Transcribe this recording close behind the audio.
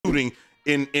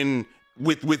shooting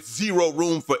with zero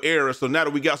room for error. So now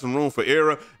that we got some room for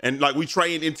error, and like we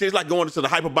trained it's like going into the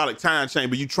hyperbolic time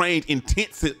chamber. You trained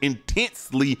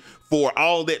intensely for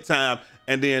all that time,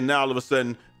 and then now all of a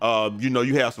sudden, you know,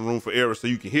 you have some room for error so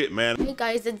you can hit, man. Hey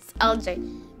guys, it's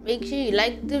LJ. Make sure you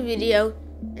like the video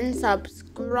and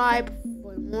subscribe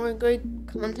for more great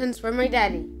contents from my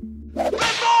daddy.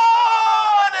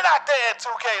 Out there in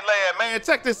 2K land, man.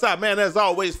 Check this out, man. As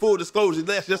always, full disclosure,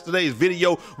 that's yesterday's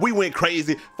video. We went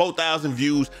crazy. 4,000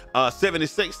 views,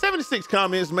 76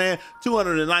 comments, man.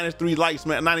 293 likes,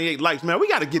 man. 98 likes, man. We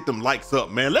got to get them likes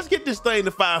up, man. Let's get this thing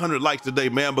to 500 likes today,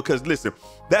 man, because listen,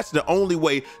 that's the only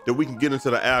way that we can get into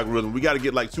the algorithm. We got to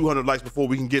get like 200 likes before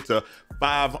we can get to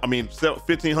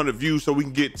 1,500 views, so we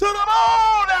can get to the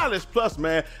moon. Dallas plus,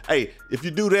 man. Hey, if you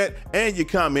do that and you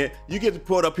comment, you get to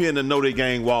put up here in the Know They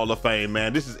Gang Wall of Fame,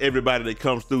 man. This is everybody that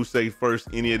comes through, say first,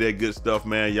 any of that good stuff,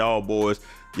 man. Y'all boys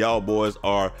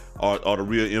are the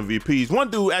real MVPs.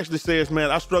 One dude actually says, man,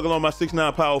 I struggle on my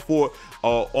 6'9" power forward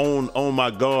on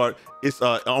my guard. It's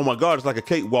on my guard, it's like a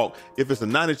cakewalk. If it's a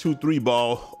 92-3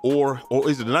 ball, or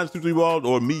is it a 92-3 ball,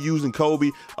 or me using Kobe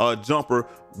jumper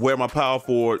where my power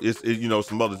forward is, you know,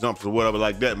 some other jumpers or whatever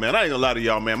like that, man. I ain't gonna lie to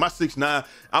y'all, man. My 6'9",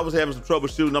 I was having some trouble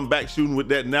shooting. I'm back shooting with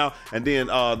that now. And then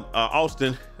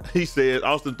Austin, he said,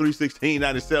 Austin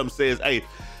 31697 says, hey,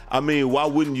 I mean, why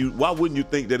wouldn't you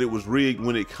think that it was rigged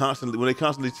when they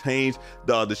constantly change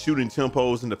the shooting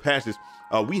tempos and the patches?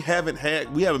 We haven't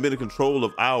been in control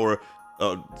of our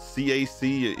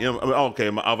CAC,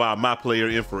 of our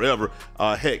MyPlayer in forever.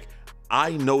 Heck,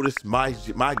 I noticed my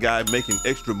guy making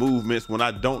extra movements when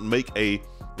I don't make a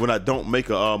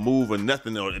move or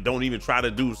nothing, or don't even try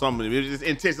to do something. It's just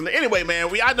intentionally. Anyway, man,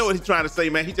 I know what he's trying to say,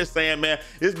 man. He's just saying, man,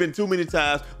 it's been too many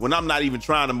times when I'm not even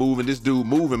trying to move and this dude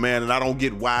moving, man, and I don't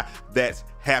get why that's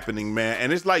happening, man.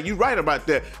 And it's like, you're right about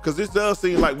that, because this does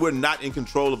seem like we're not in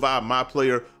control of our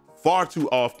MyPlayer far too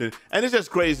often, and it's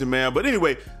just crazy, man. But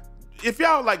anyway, if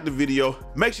y'all like the video,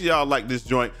 make sure y'all like this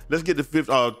joint. Let's get the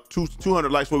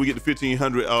 200 likes before we get to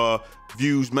 1,500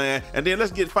 views, man. And then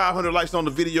let's get 500 likes on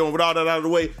the video, and with all that out of the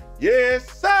way, yes,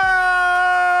 sir!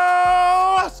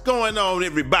 What's going on,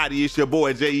 everybody? It's your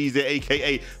boy, J-Easy,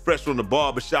 a.k.a. Fresh from the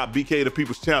Barbershop, BK the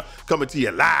People's Channel, coming to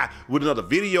you live with another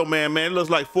video, man. It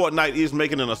looks like Fortnite is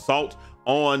making an assault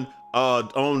on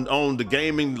the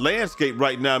gaming landscape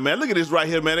right now, man. Look at this right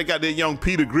here, man. They got that young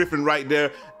Peter Griffin right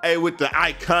there, hey, with the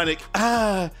iconic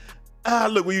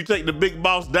look, when you take the big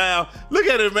boss down, look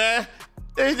at it, man.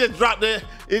 They just dropped that.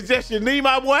 It's just your knee,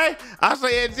 my boy. I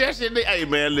say it's just your knee. Hey,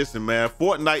 man, listen, man.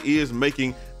 Fortnite is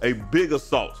making a big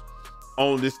assault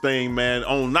on this thing, man,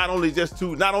 on not only just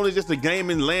the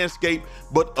gaming landscape,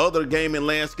 but other gaming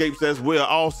landscapes as well.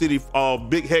 All City,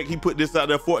 Big Heck, he put this out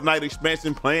there. Fortnite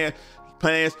expansion plans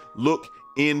look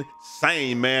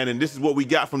insane, man, and this is what we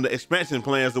got from the expansion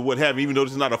plans or what have you. Even though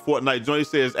this is not a Fortnite joint, it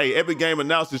says, hey, Epic Game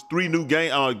announces 3 new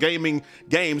gaming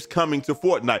games coming to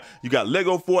Fortnite. You got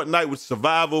Lego Fortnite with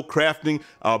survival, crafting,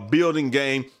 building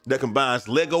game that combines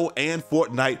Lego and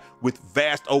Fortnite with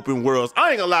vast open worlds.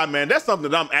 I ain't gonna lie, man, that's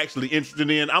something that I'm actually interested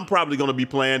in. I'm probably gonna be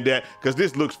playing that because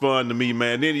this looks fun to me,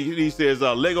 man. Then he says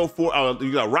Lego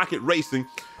you got Rocket Racing,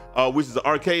 which is an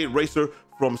arcade racer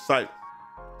from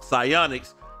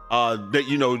Psyonix. That,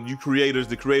 you know, the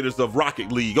creators of Rocket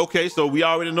League. Okay, so we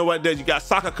already know what that. You got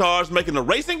soccer cars making a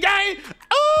racing game.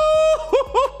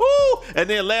 Oh, and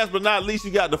then last but not least,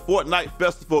 you got the Fortnite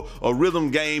Festival, a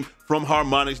rhythm game from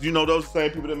Harmonix. You know, those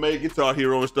same people that made Guitar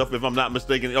Hero and stuff, if I'm not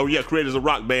mistaken. Oh yeah, creators of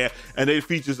Rock Band, and it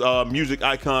features music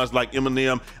icons like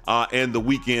Eminem and The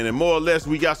Weeknd. And more or less,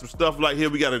 we got some stuff like here.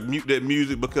 We got to mute that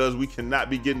music because we cannot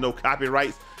be getting no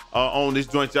copyrights on this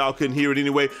joint. Y'all couldn't hear it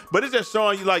anyway, but it's just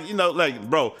showing you, like, you know, like,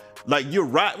 bro, like, you're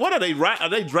right. What are they right? Are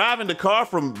they driving the car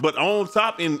but on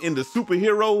top in the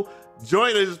superhero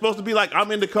joint? Is it supposed to be like I'm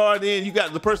in the car, then you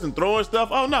got the person throwing stuff?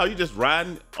 Oh no, you just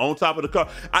riding on top of the car.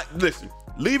 Listen,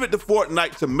 leave it to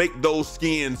Fortnite to make those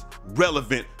skins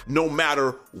relevant no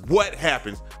matter what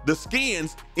happens. The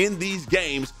skins in these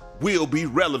games will be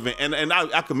relevant, and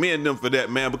I commend them for that,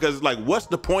 man, because it's like, what's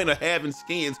the point of having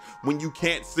skins when you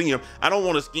can't see them? I don't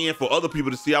want a skin for other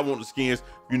people to see. I want the skins,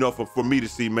 you know, for me to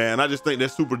see, man. I just think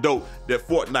that's super dope that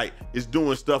Fortnite is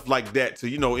doing stuff like that to,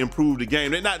 you know, improve the game.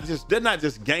 They're not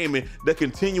just gaming, they're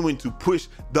continuing to push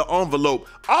the envelope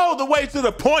all the way to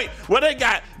the point where they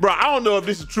got, bro, I don't know if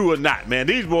this is true or not, man.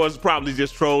 These boys probably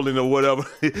just trolling or whatever.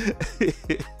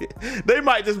 They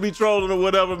might just be trolling or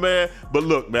whatever, man. But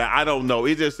look, man, I don't know.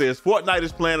 It just says Fortnite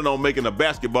is planning on making a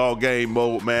basketball game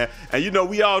mode, man. And you know,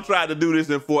 we all tried to do this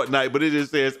in Fortnite, but it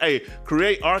just says, hey,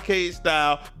 create arcade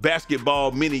style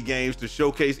basketball mini games to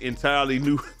showcase entirely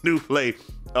new play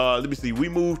let me see, we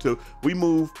move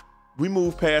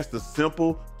past the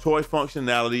simple toy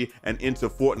functionality and into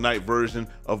Fortnite version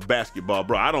of basketball.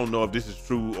 Bro, I don't know if this is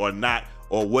true or not,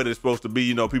 or what it's supposed to be.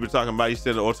 You know, people talking about, he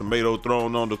said, or tomato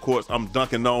thrown on the courts. I'm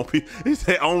dunking on people. He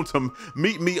said,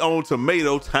 meet me on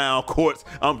Tomato Town courts.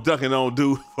 I'm dunking on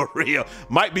dude for real.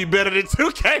 Might be better than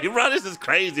 2K, bro. This is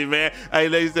crazy, man. Hey,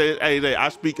 they say, hey, I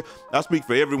speak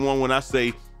for everyone when I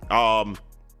say,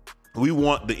 we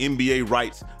want the NBA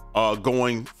rights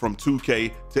going from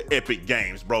 2K to Epic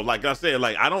Games, bro. Like I said,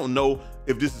 like, I don't know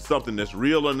if this is something that's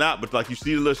real or not, but like, you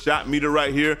see the little shot meter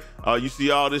right here, you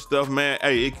see all this stuff, man.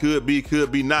 Hey, it could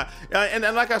be not. And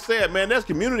like I said, man, there's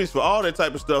communities for all that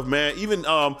type of stuff, man. Even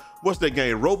what's that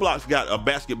game? Roblox got a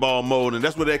basketball mode, and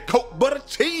that's where that Coke butter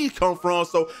cheese come from.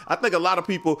 So I think a lot of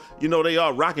people, you know, they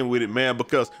are rocking with it, man,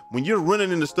 because when you're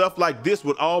running into stuff like this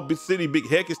with all Big City Big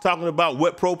Heck is talking about,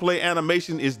 what pro play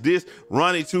animation is this?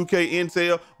 Ronnie 2K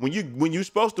Intel, when you're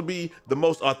supposed to be the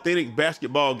most authentic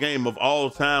basketball game of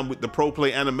all time with the pro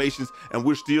play animations, and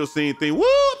we're still seeing things,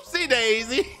 whoopsie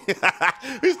daisy.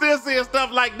 We still seeing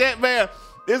stuff like that, man.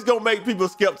 It's gonna make people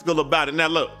skeptical about it. Now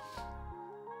look,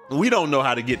 we don't know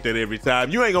how to get that every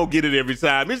time. You ain't gonna get it every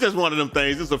time. It's just one of them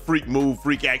things. It's a freak move,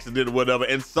 freak accident or whatever,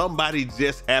 and somebody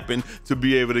just happened to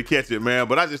be able to catch it, man.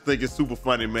 But I just think it's super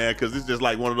funny, man, because it's just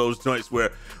like one of those joints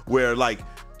where like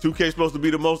 2K is supposed to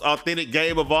be the most authentic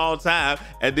game of all time,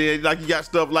 and then like you got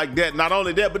stuff like that. Not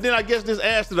only that, but then I guess this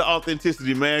adds to the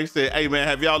authenticity, man. He said, hey man,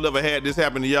 have y'all ever had this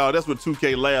happen to y'all? That's what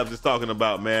 2K Labs is talking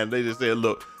about, man. They just said,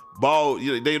 look, ball,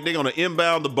 they're gonna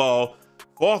inbound the ball,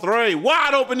 fourth ring,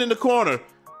 wide open in the corner.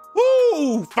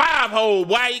 Woo, 5-hole.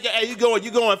 Why you going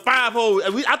 5-hole?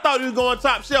 I thought he was going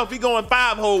top shelf. He going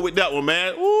 5-hole with that one,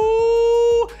 man.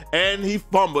 Woo, and he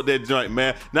fumbled that joint,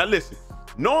 man. Now listen,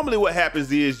 normally what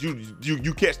happens is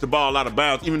you catch the ball out of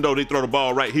bounds, even though they throw the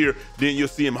ball right here, then you'll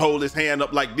see him hold his hand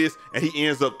up like this, and he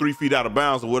ends up 3 feet out of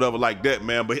bounds or whatever like that,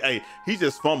 man. But hey, he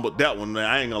just fumbled that one, man.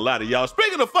 I ain't gonna lie to y'all.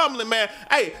 Speaking of fumbling, man,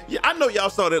 hey, I know y'all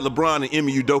saw that LeBron and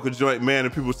Emi Udoka joint, man,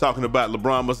 and people was talking about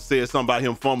LeBron must have said something about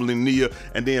him fumbling Nia,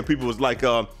 and then people was like,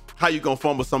 how you gonna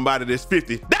fumble somebody that's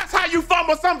 50? That's how you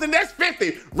fumble something that's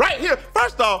 50, right here.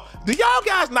 First off, do y'all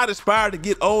guys not aspire to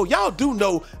get old? Y'all do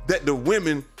know that the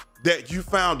women that you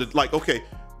found, like, okay,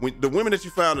 when the women that you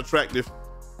found attractive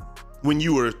when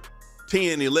you were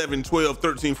 10, 11, 12,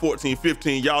 13, 14,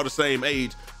 15, y'all the same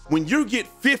age, when you get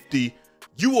 50,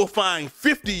 you will find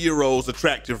 50-year-olds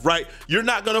attractive, right? You're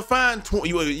not gonna find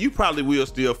 20, you probably will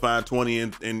still find 20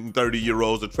 and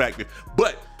 30-year-olds attractive,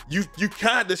 but you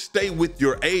kind of stay with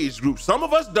your age group. Some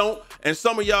of us don't, and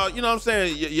some of y'all, you know what I'm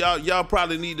saying, y'all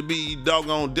probably need to be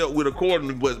doggone dealt with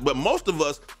accordingly, but most of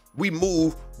us, we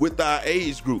move with our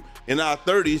age group. In our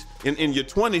 30s, in your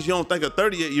 20s, you don't think a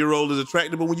 38-year-old is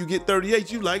attractive, but when you get 38,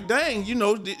 you like, dang, you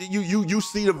know, you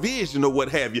see the vision or what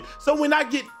have you. So when I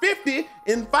get 50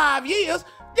 in 5 years,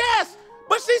 yes,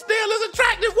 but she still is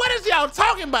attractive. What is y'all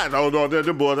talking about? Oh no,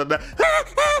 the boys are not.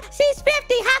 She's 50,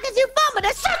 how could you fumble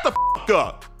that? Shut the f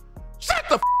up. Shut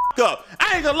the f up.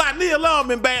 I ain't gonna lie, Nia Long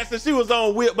been bad since she was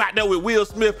on right there with Will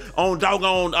Smith on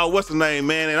doggone, what's the name,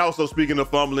 man? And also speaking of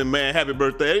fumbling, man, happy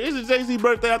birthday. Is it Jay-Z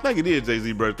birthday? I think it is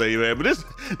Jay-Z birthday, man. But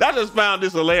I just found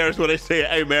this hilarious when they said,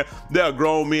 hey man, there are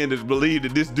grown men that believe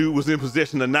that this dude was in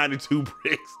possession of 92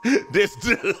 bricks. This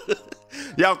dude.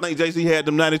 Y'all think Jay-Z had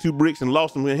them 92 bricks and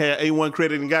lost them and had A1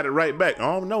 credit and got it right back? I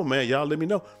don't know, man. Y'all let me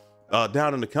know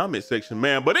down in the comment section,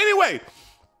 man. But anyway,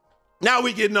 now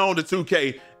we getting on to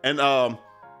 2K, and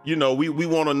you know, we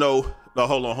want to know.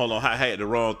 Hold on. I had the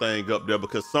wrong thing up there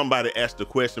because somebody asked the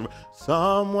question.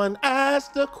 Someone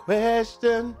asked a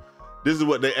question. This is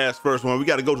what they asked first one. We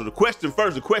got to go to the question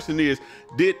first. The question is,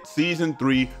 did season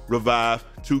 3 revive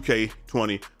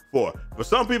 2K24? For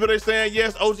some people, they saying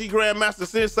yes. OG Grandmaster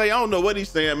Sensei, I don't know what he's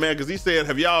saying, man, because he said,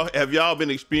 have y'all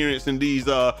been experiencing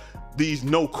these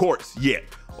no courts yet,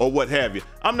 or what have you?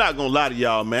 I'm not gonna lie to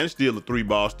y'all, man. It's still a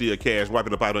 3-ball, still cash,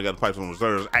 wiping the pipe. Don't got the pipes on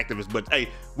reserves, activists. But hey,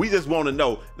 we just want to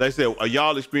know. They said, are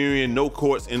y'all experiencing no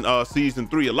courts in season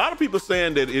 3? A lot of people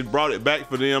saying that it brought it back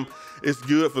for them. It's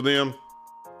good for them.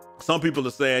 Some people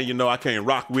are saying, you know, I can't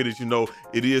rock with it. You know,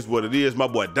 it is what it is. My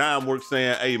boy Dimeworks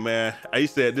saying, hey man, he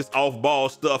said this off-ball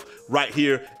stuff right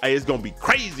here, hey, it's gonna be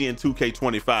crazy in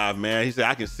 2K25, man. He said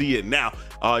I can see it now.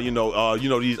 You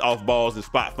know these off balls and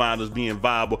spot finders being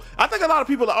viable. I think a lot of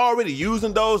people are already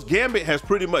using those. Gambit has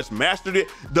pretty much mastered it.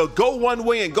 The go one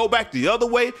way and go back the other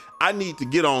way. I need to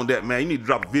get on that, man. You need to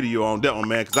drop a video on that one,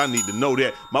 man, because I need to know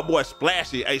that. My boy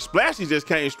Splashy, hey, Splashy just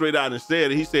came straight out and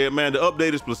said it. He said, man, the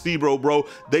update is placebo, bro.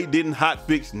 They didn't hot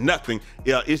fix nothing.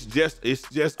 Yeah, it's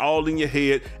just all in your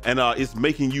head, and it's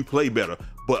making you play better.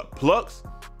 But Plux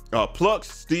Pluck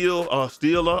still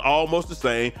are almost the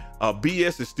same.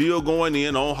 BS is still going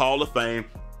in on Hall of Fame.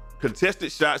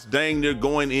 Contested shots dang near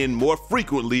going in more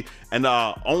frequently, and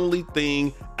only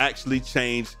thing actually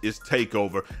changed is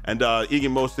Takeover. And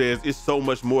Iggy says it's so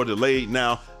much more delayed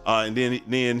now. And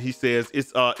then he says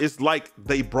it's like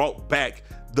they brought back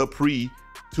the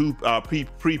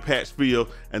pre-patch feel.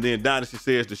 And then Dynasty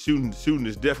says the shooting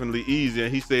is definitely easier.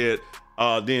 And he said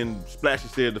then Splashy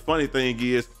said the funny thing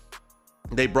is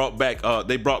they brought back the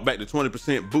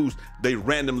 20% boost they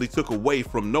randomly took away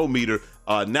from no meter.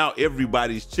 Now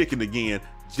everybody's chicken again,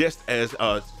 just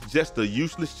a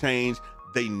useless change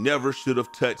they never should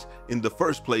have touched in the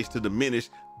first place to diminish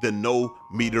the no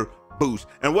meter boost.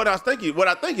 And what I think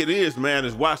it is, man,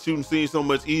 is why shooting seems so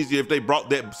much easier if they brought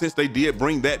that, since they did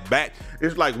bring that back.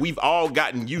 It's like we've all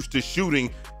gotten used to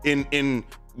shooting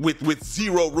with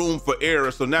zero room for error.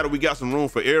 So now that we got some room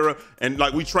for error, and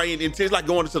like we trained it's like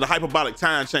going into the hyperbolic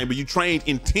time chamber. You trained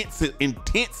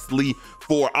intensely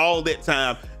for all that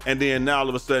time, and then now all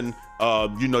of a sudden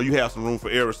you know, you have some room for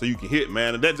error so you can hit,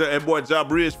 man. And that boy Ja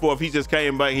Bridgeforth, he just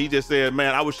came back, he just said,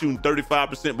 man, I was shooting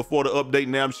 35% before the update,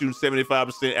 now I'm shooting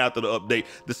 75% after the update.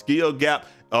 The skill gap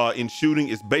in shooting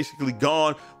is basically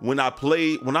gone. When I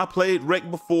played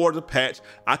rec before the patch,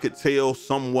 I could tell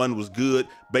someone was good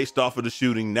based off of the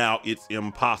shooting. Now it's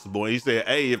impossible. And he said,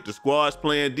 hey, if the squad's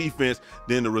playing defense,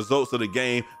 then the results of the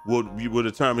game will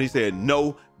determine. He said,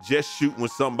 no, just shoot when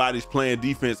somebody's playing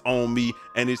defense on me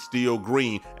and it's still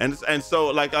green. And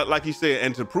so like he said,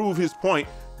 and to prove his point,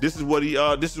 this is what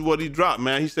he dropped,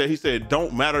 man. He said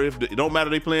don't matter if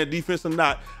they playing defense or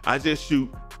not, I just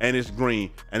shoot and it's green.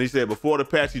 And he said before the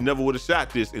patch he never would have shot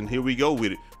this, and here we go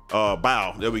with it.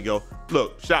 Bow, there we go.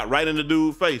 Look, shot right in the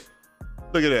dude's face.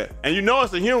 Look at that. And you know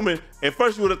it's a human. At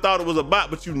first you would have thought it was a bot,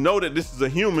 but you know that this is a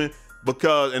human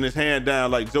because, and his hand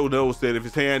down, like Joe Doe said, if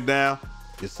his hand down,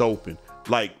 it's open.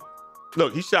 Like,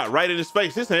 look, he shot right in his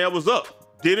face. His hand was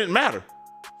up. Didn't matter.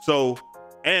 So,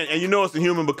 and you know it's a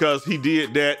human because he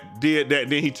did that, then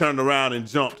he turned around and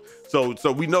jumped. So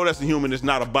we know that's a human. It's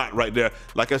not a bot right there.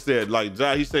 Like I said, like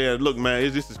Ja, he's saying, look,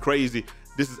 man, this is crazy.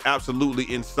 This is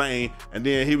absolutely insane. And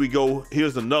then here we go.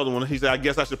 Here's another one. He said, I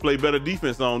guess I should play better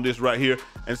defense on this right here.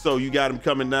 And so you got him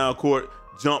coming down court,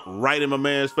 jump right in my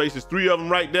man's face. There's three of them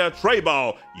right there. Tray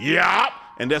ball. Yup.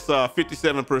 And that's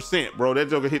 57%, bro. That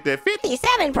joker hit that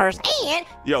 57%.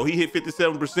 Yo, he hit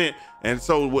 57%. And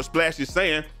so what Splash is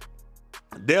saying,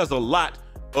 there's a lot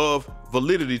of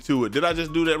validity to it. Did I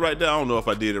just do that right there? I don't know if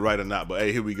I did it right or not, but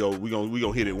hey, here we go. We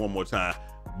gonna hit it one more time.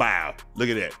 Bow. Look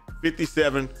at that.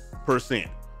 57%.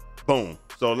 Boom.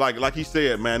 So like he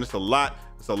said, man, it's a lot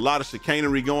of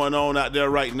chicanery going on out there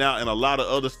right now and a lot of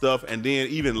other stuff. And then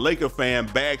even Laker fan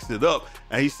backs it up.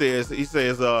 And he says,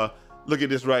 look at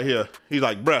this right here. He's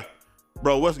like, bro,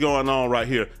 what's going on right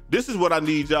here? This is what I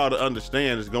need y'all to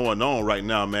understand is going on right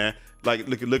now, man. Like,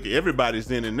 look at everybody's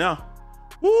in it now.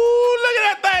 Woo, look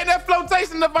at that thing, that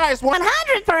flotation device,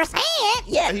 100%.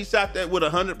 Yeah, he shot that with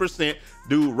 100%,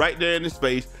 dude, right there in his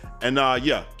face. And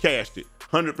yeah, cashed it,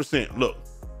 100%. Look,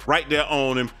 right there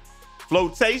on him.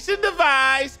 Flotation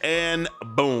device, and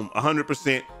boom,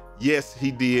 100%. Yes,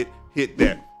 he did hit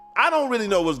that. I don't really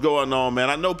know what's going on, man.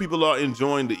 I know people are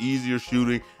enjoying the easier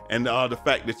shooting and the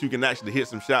fact that you can actually hit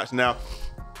some shots now.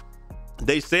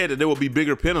 They said that there will be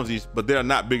bigger penalties, but they're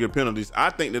not bigger penalties.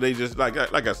 I think that they just, like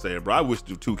I said, bro, I wish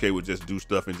 2K would just do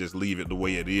stuff and just leave it the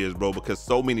way it is, bro, because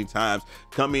so many times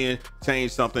come in,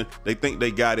 change something, they think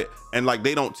they got it, and like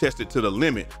they don't test it to the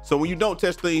limit. So when you don't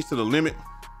test things to the limit,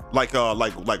 like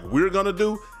we're gonna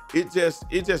do, it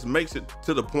just makes it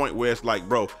to the point where it's like,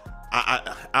 bro,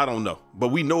 I don't know, but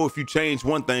we know if you change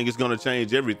one thing, it's gonna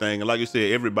change everything. And like you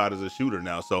said, everybody's a shooter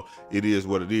now, so it is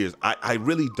what it is. I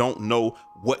really don't know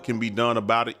what can be done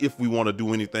about it, if we want to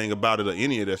do anything about it or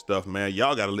any of that stuff, man.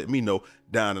 Y'all gotta let me know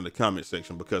down in the comment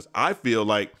section, because I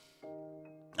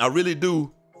really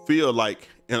do feel like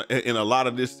in a lot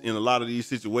of these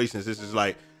situations, this is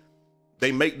like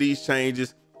they make these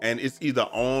changes and it's either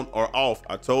on or off.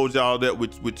 I told y'all that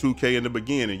with 2K in the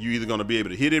beginning, you're either gonna be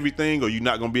able to hit everything or you're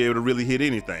not gonna be able to really hit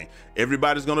anything.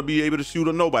 Everybody's gonna be able to shoot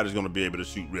or nobody's gonna be able to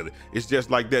shoot, really. It's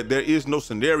just like that. There is no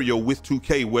scenario with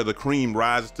 2K where the cream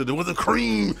rises to the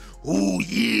cream. Oh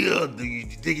yeah,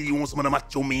 you want some of the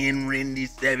Macho Man, Randy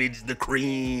Savage, the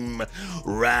cream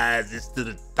rises to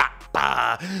the top.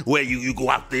 Where you go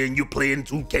out there and you're playing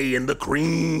 2K and the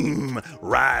cream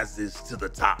rises to the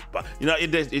top. You know, it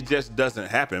just doesn't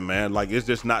happen, man. Like, it's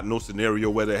just not no scenario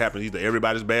where that happens. Either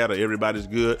everybody's bad or everybody's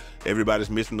good, everybody's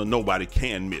missing or nobody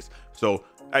can miss. So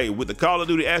hey, with the Call of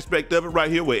Duty aspect of it right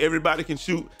here where everybody can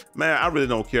shoot, man, I really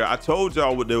don't care. I told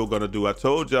y'all what they were gonna do. I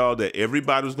told y'all that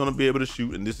everybody was gonna be able to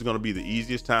shoot, and this is gonna be the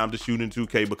easiest time to shoot in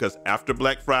 2K, because after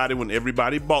Black Friday, when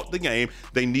everybody bought the game,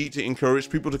 they need to encourage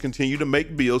people to continue to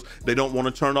make builds. They don't want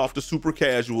to turn off the super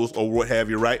casuals or what have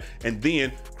you, right? And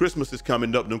then Christmas is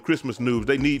coming up, them Christmas noobs,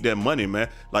 they need that money, man.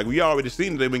 Like, we already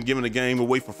seen that they've been giving the game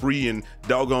away for free and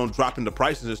doggone dropping the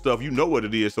prices and stuff. You know what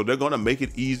it is. So they're gonna make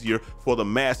it easier for the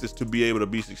masses to be able to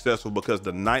be successful, because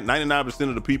the 99%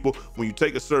 of the people, when you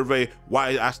take a survey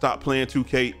why I stopped playing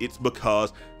 2K, it's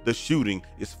because the shooting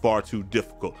is far too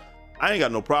difficult. I ain't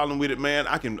got no problem with it, man.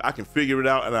 I can figure it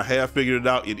out, and I have figured it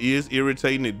out. It is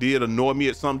irritating. It did annoy me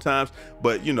at sometimes,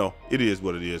 but you know, it is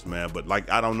what it is, man. But like,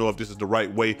 I don't know if this is the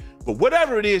right way, but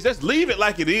whatever it is, just leave it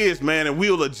like it is, man, and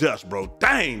we'll adjust, bro.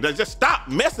 Dang, just stop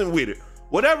messing with it.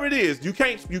 Whatever it is, you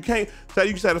can't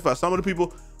satisfy some of the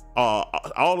people,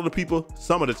 all of the people,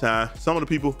 some of the time, some of the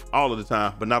people, all of the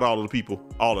time, but not all of the people,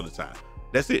 all of the time.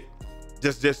 That's it.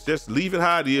 Just leave it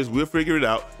how it is. We'll figure it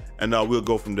out, and we'll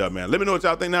go from there, man. Let me know what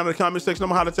y'all think down in the comment section. I'm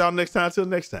gonna holler at y'all next time. Till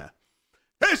next time.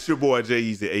 It's your boy Jay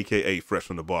Easy, aka Fresh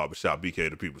from the Barbershop, BK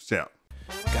the People's Champ.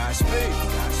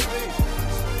 Godspeed.